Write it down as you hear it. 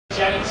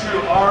Trew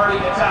already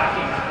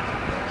attacking.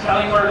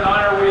 Kele Murdin on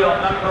her wheel,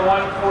 number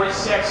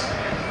 146,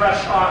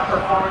 fresh off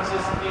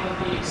performances in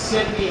the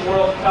Sydney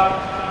World Cup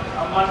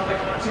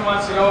 2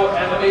 months ago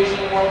and the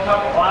Beijing World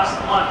Cup last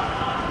month.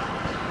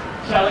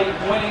 Kele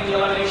winning the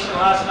elimination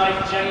last night,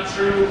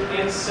 Trew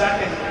in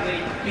second in the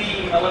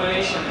B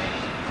elimination,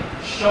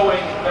 showing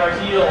their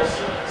heels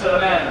to the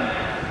men.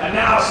 And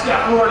now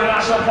Roorda,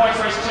 national points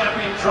race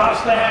champion,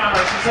 drops the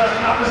hammer. She says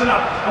enough is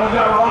enough. And we've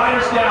got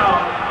riders down.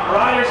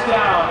 Riders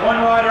down.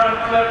 One rider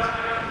unclipped,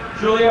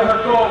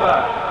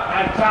 Jurcova,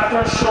 and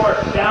Katherine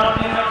short down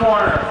in the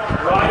corner.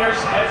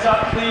 Riders, heads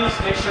up please.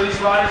 Make sure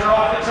these riders are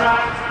off the track.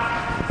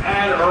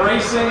 And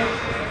racing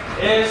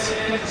is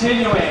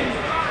continuing.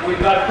 We've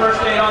got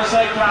first aid on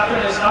site.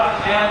 Katherine is up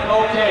and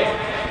okay.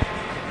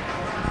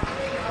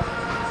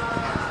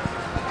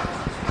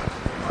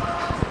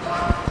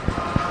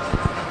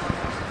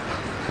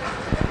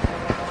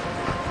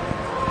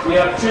 We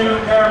have 2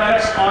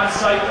 paramedics on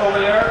site over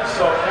there,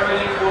 so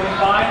everything will be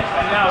fine.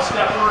 And now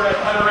Roorda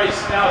at the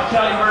race. Now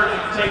Kele Murdin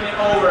taking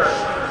over.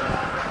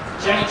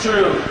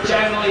 Trew,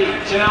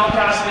 Jenelle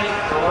Cassidy,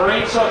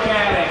 Rachel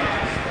Canning,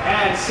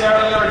 and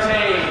Sara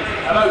Laliberte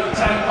about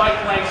 10 bike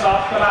lengths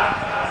off the back.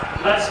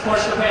 Let's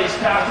push the pace.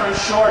 Katherine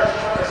short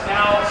has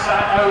now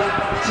sat out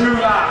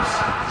 2 laps.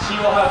 She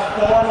will have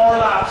 4 more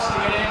laps to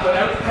get in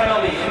without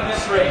penalty in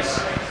this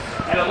race.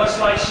 And it looks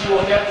like she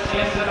will get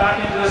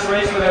back into this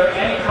race without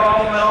any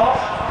problem at all.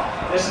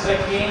 This is a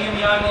game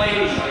young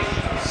lady.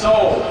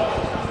 So,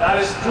 that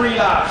is 3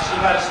 laps. She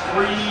has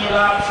 3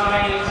 laps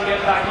remaining to get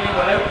back in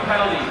without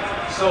penalty.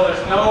 So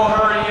there's no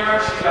hurry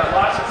here. She's got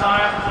lots of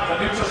time.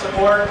 The neutral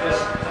support is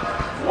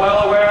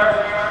well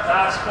aware.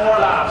 That's 4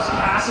 laps.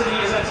 Cassidy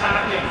is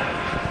attacking.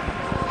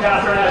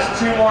 Katherine has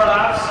 2 more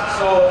laps,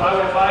 so I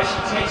would advise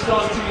she takes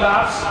those 2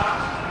 laps.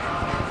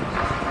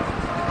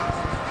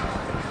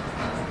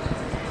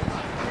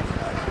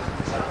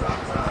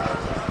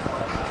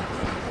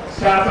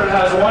 Katherine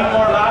has 1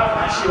 more lap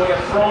and she will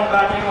get thrown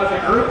back in with the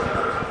group.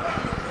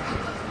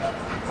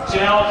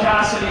 Jenelle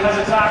Cassidy has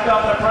attacked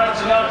up the front.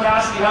 Jenelle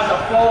Cassidy has a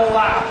full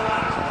lap.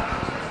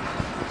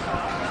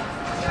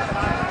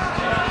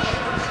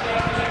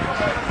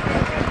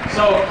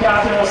 So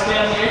Katherine will stay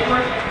on the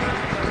apron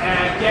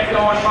and get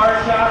going hard.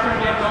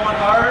 Katherine, get going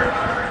hard.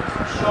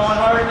 She's going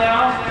hard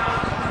now.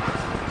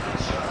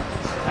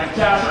 And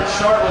Katherine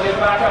short will get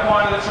back up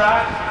onto the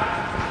track.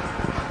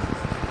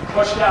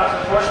 Push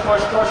Katherine, push,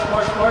 push, push,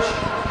 push, push.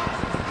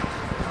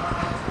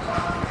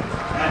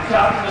 And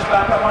Katherine is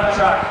back up on the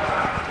track.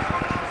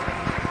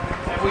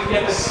 And we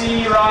get the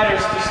C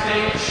riders to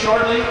stage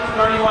shortly,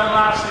 31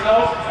 laps to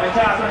go, and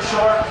Katherine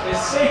Short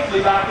is safely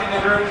back in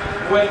the group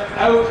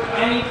without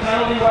any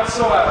penalty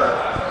whatsoever.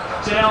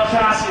 Jenelle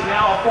Cassidy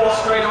now a full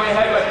straightaway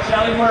head, but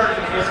Kele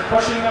Murdin is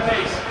pushing the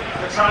pace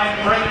to try and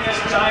bring this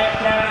giant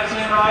Canada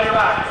team rider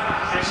back.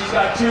 And she's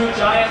got 2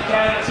 giant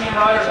Canada team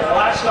riders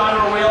latched onto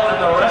her wheel, and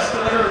the rest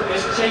of the group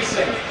is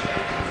chasing.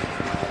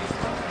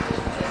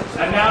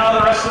 And now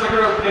the rest of the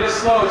group, it is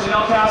slow.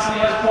 Jenelle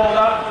Cassidy has pulled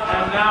up,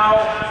 and now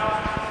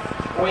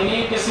we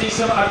need to see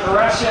some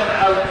aggression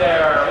out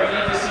there. We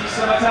need to see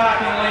some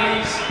attacking,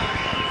 ladies.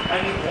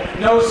 And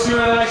no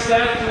sooner than I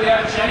said it, we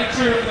have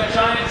Trew from the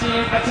giant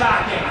team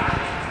attacking.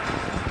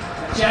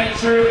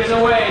 Trew is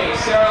away.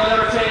 Sara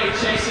Laliberte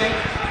chasing.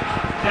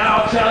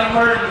 Now Kele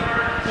Murdin.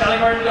 Kele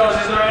Murdin goes.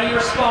 Is there any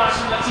response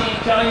from the team?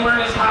 Kele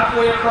Murdin is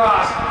halfway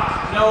across.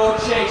 No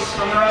chase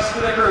from the rest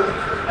of the group.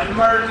 And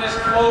Murdin is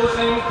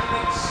closing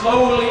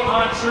slowly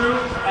on Trew,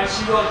 and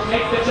she will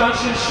make the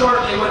junction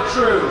shortly with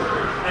Trew.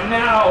 And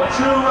now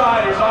 2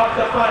 riders off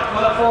the front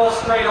with a full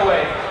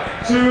straightaway.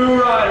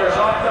 2 riders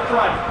off the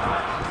front.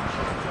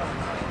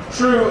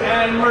 Trew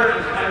and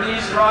Murdin, and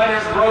these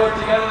riders rode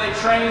together, they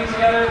trained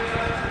together.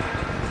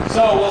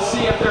 So we'll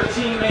see if they're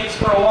teammates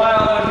for a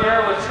while out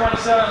here with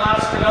 27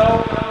 laps to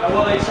go, and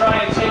will they try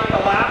and take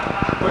the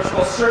lap, which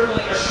will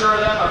certainly assure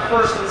them a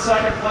 1st and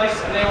 2nd place,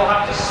 and they will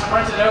have to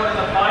sprint it out in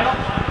the final.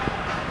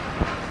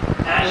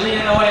 And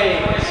leading the way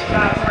is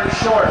Katherine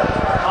Short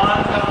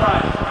on the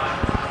front.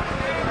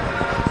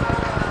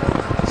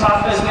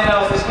 Tough as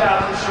nails is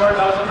Katherine Short.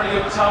 That was a pretty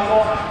good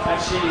tumble, and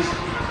she's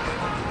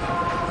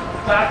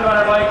back on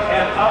her bike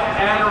and up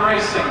and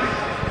racing.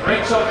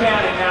 Rachel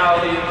Canning now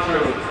leading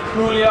through.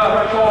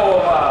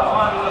 Jurcova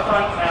on the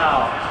front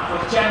now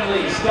with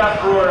Jenelle,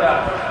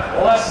 Roorda,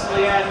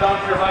 Leslie and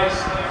Dr. Weiss,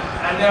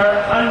 and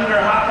they're under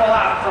half a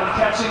lap from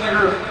catching the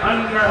group.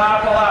 Under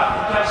half a lap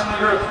from catching the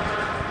group.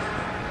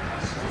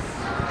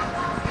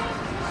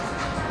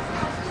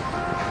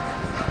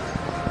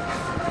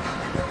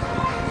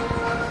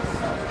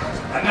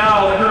 And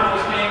now the group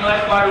is being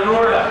led by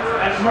Roorda,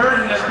 and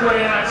Murdin is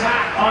putting an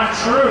attack on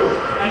Trew,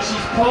 and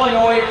she's pulling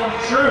away from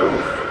Trew.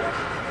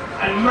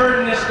 And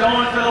Murdin is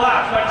going for the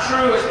lap, but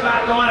Trew is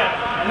back on it.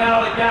 And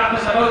now the gap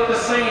is about the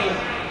same.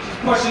 She's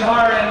pushing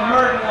hard, and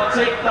Murdin will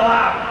take the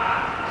lap.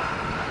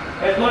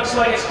 It looks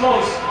like it's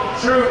close.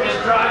 Trew is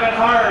driving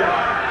hard,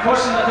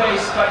 pushing the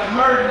pace, but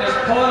Murdin is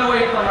pulling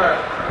away from her.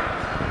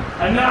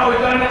 And now we've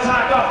got an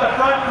attack off the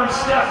front from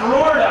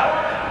Roorda.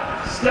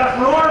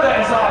 Roorda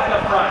is off the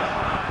front.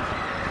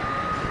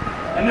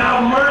 And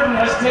now Murdin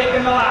has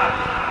taken the lap.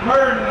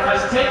 Murdin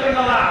has taken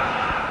the lap.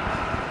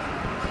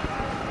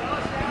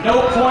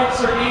 No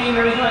points are gained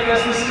or anything like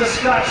this. This is a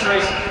scratch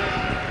race.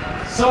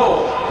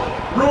 So,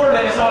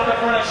 Roorda is off the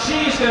front.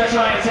 She's going to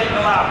try and take the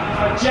lap.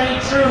 But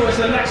Trew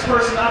is the next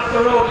person up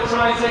the road to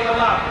try and take a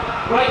lap.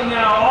 Right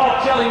now,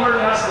 all Kele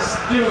Murdin has to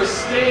do is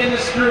stay in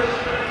this group.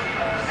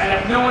 And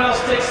if no one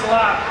else takes the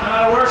lap, no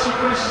matter where she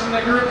finishes in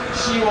the group,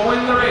 she will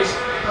win the race.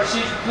 But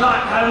she's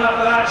not had enough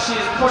of that. She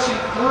is pushing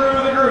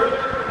through the group.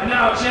 And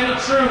now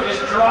Trew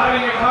is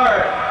driving it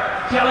hard.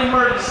 Kele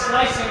Murdin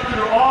slicing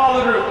through all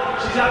the group.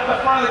 She's at the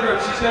front of the group.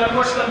 She's going to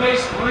push the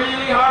pace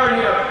really hard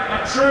here.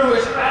 And Trew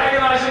is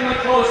agonizingly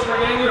close for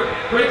getting through.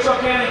 Rachel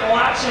Canning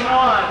latching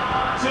on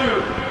to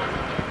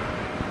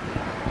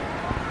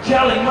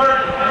Kele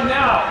Murdin. And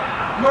now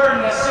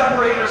Murdin has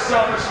separated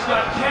herself, but she's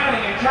got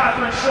Canning and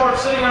Katherine Short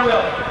sitting on the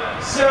wheel.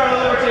 Sara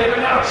Laliberte,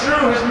 but now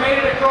Trew has made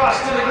it across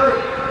to the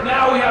group.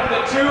 Now we have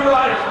the two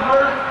riders,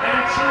 Murdin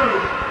and Trew,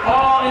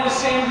 all in the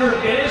same group.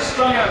 It is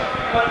strung out,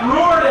 but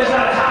Roorda is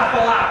at half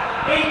a lap.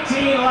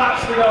 18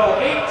 laps to go,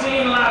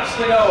 18 laps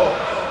to go.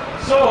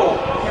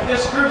 So, if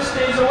this group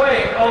stays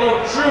away,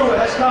 although Trew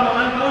has come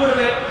unglued a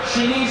bit,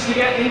 she needs to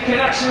get in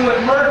connection with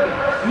Murdin.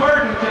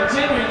 Murdin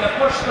continuing to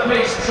push the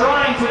pace,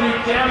 trying to do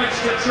damage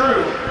to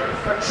Trew.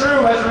 But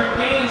Trew has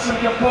regained some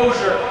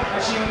composure, and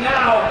she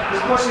now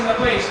is pushing the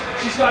pace.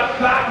 She's got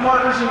back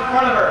markers in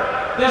front of her.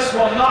 This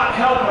will not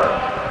help her.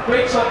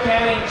 Rachel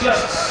Canning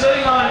just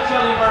sitting on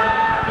Kele Murdin,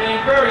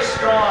 being very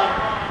strong.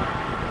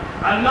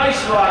 A nice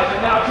ride,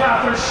 and now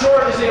Katherine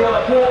Short is able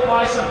to pull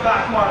by some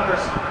back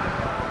markers.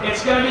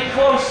 It's going to be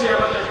close here,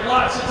 but there's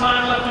lots of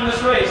time left in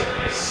this race.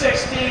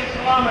 16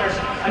 kilometers,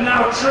 and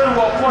now Trew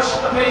will push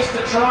the pace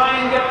to try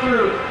and get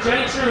through.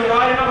 Trew,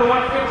 rider number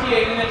 158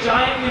 in the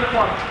giant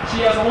uniform.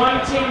 She has one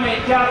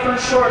teammate, Katherine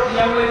Short,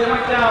 the young lady that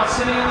went down,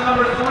 sitting in the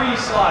number 3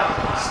 slot.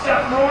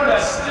 Roorda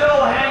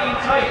still hanging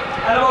tight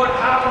at about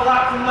half a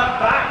lap from the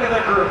back of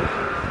the group.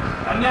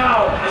 And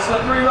now it's the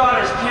 3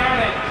 riders,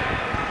 Canning,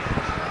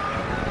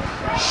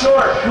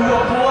 Short, who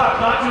will pull up,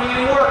 not doing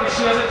any work, as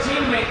she has a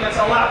teammate that's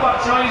a lap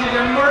up trying to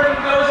get. Murdin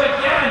goes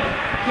again.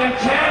 Can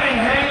Canning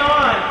hang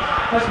on?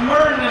 Because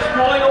Murdin is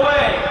pulling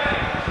away.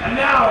 And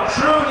now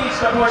Trew needs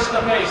to push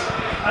the pace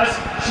as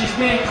she's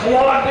being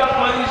clogged up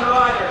by these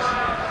riders.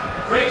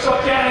 Rachel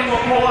Canning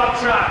will pull up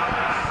track.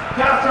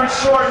 Katherine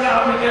Short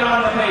now can get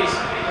on the pace.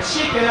 And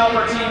she can help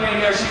her teammate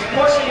here. She's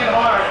pushing it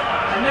hard.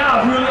 And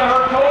now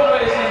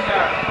Jurcova is in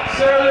there.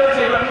 Sara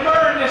Laliberte, but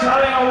Murdin is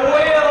having a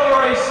whale of a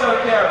race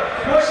out there.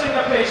 Pushing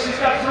the pace. She's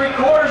got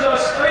 3/4 of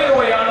a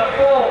straightaway on the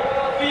full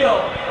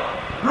field.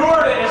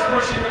 Roorda is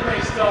pushing the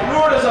pace still.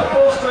 Roorda is a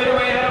full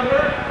straightaway ahead of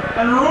her.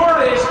 And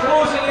Roorda is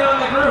closing in on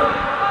the group.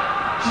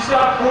 She's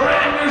got a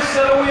brand new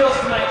set of wheels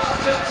tonight.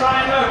 She's just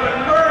trying out. But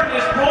Murdin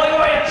is pulling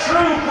away, and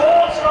Trew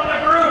bolts from the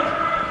group.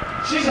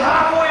 She's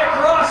halfway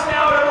across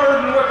now to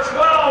Murdin with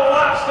 12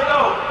 laps to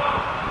go.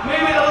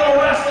 Maybe the little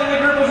rest in the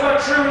group is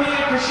what Trew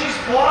needed because she's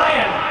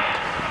flying.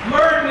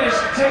 Murdin is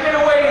taken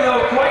away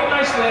though quite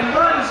nicely, and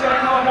Murdin's going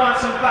to come up on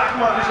some back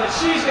markers that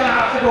she's going to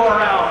have to go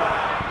around.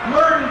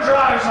 Murdin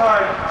drives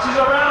hard. She's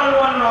around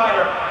one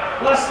rider.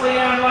 Leslie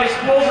Ann Rice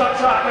pulls up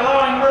track,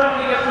 allowing Murdin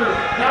to get through.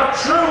 Now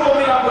Trew will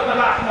meet up with the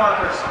back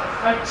markers.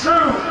 And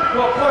Trew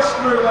will push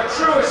through, but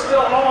Trew is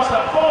still almost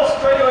a full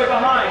straightaway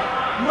behind.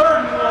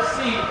 Murdin will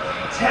see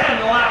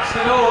 10 laps to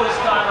go this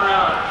time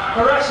around.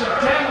 Correction,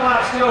 10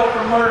 laps to go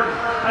for Murdin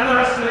and the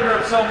rest of the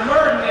group. So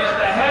Murdin is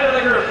the head of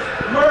the group.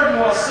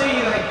 Murdin will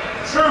see that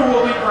Trew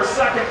will be for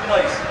 2nd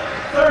place.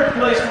 3rd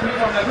place will be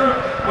from the group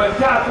with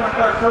Katherine,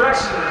 or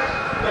correction,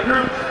 the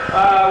group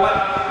with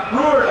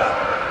Roorda.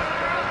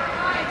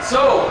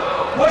 So,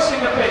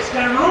 pushing the pace.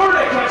 Can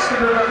Roorda catch the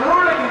group? If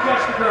Roorda can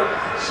catch the group,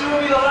 she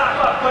will be the lap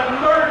up, but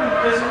Murdin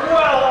is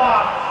well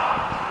off.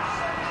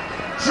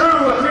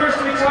 Trew appears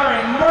to be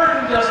tiring.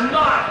 Murdin does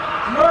not.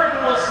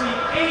 Murdin will see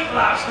 8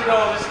 laps to go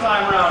this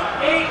time around.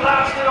 8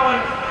 laps to go,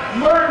 and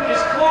Murdin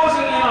is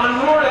closing in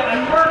on Roorda,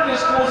 and Murdin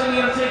is closing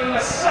in and taking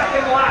a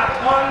 2nd lap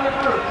on the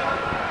group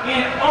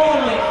in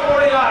only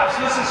 40 laps.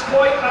 This is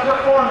quite a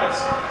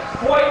performance.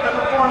 Quite a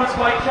performance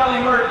by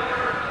Kele Murdin.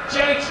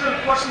 Trew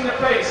pushing the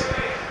pace.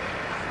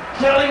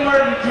 Kele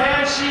Murdin,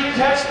 can she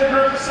catch the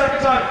group the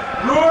 2nd time?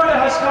 Roorda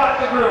has caught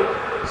the group.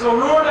 So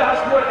Roorda has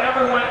put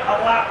everyone a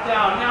lap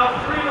down. Now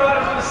 3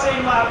 riders on the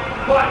same lap,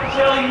 but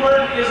Kele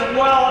Murdin is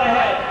well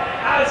ahead,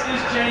 as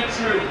is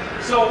Trew.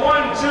 So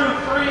 1, 2,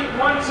 3,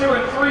 1, 2,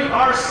 and 3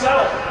 are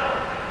settled.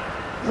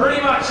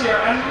 Pretty much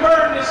here. And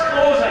Murdin is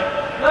closing.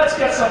 Let's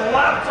get some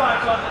lap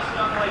times on this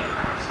young lady.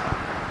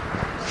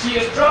 She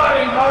is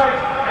driving hard,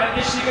 and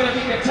is she going to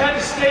be content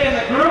to stay in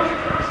the group,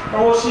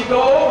 or will she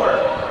go over?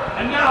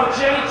 And now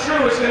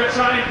Trew is going to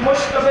try and push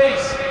the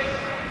pace.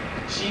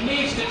 She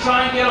needs to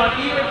try and get on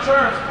even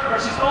terms, but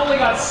she's only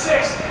got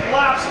 6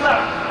 laps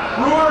left.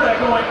 Roorda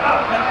going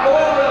up and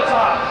over the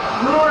top.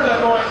 Roorda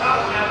going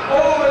up and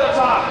over the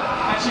top.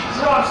 And she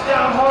drops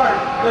down hard.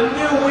 The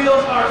new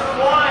wheels are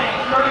flying,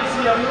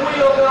 courtesy of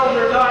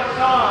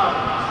wheelbuilder.com.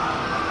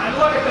 And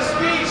look at the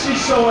speed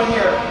she's showing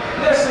here.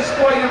 This is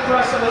quite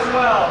impressive as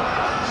well.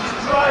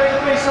 driving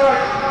the pace hard.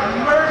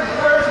 And Murdin,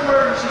 where's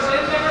Murdin? She's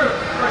in the group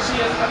where she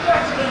has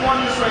effectively won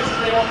this race.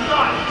 They will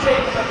not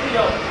take the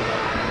field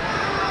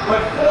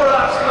with 4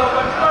 laps to go,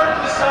 but Murdin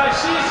decides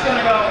she's going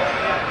to go.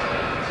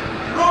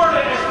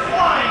 Roorda is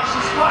flying.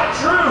 She's caught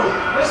Trew.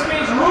 This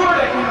means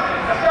Roorda can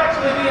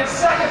effectively be in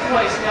 2nd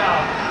place now.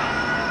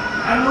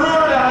 And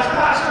Roorda has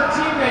passed her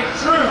teammate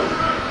Trew.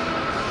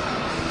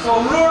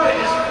 So Roorda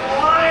is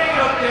flying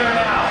out there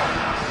now.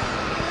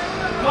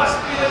 Must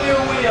be the new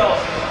wheel.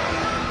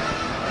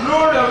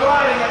 Roorda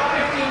riding at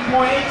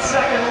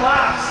 15.8-second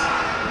laps.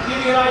 To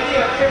give you an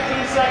idea,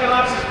 15-second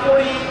laps is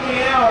 48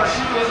 an hour.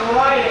 She is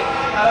riding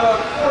at about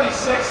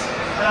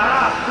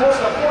 46.5, close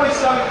to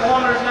 47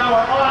 kilometers an hour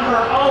on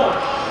her own.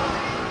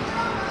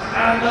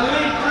 And the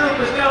lead group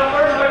is now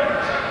Murdin, but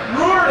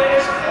Roorda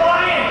is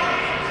flying.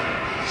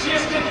 She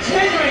is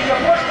continuing to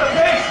push the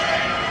pace.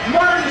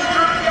 Murdin's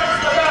group gets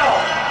the bell.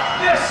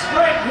 This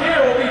sprint here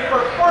will be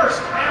for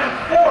 1st and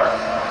 4th.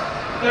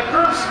 The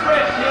group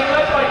sprint being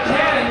led by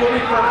Cannon will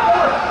be for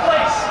 4th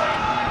place.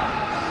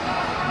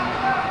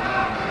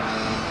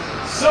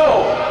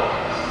 So,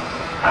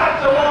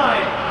 at the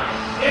line,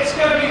 it's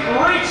going to be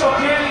Rachel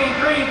Cannon in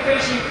green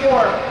finishing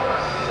 4th.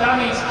 That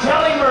means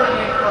Kele Murdin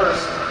in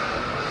 1st.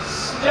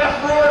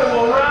 Steph Roorda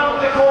will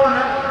round the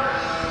corner.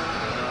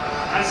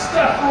 And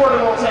Steph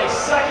Roorda will take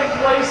 2nd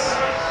place.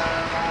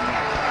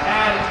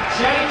 And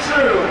Jenny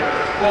Trew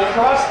will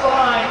cross the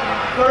line in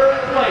 3rd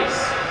place.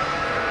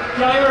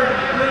 Kele Murdin,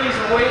 please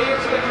wave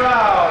to the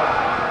crowd.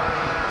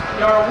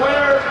 Your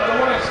winner of the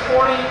women's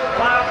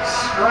 40-lap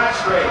scratch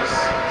race.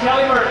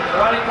 Kele Murdin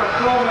riding for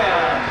Pro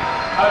Man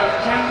out of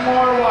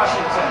Kenmore,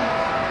 Washington.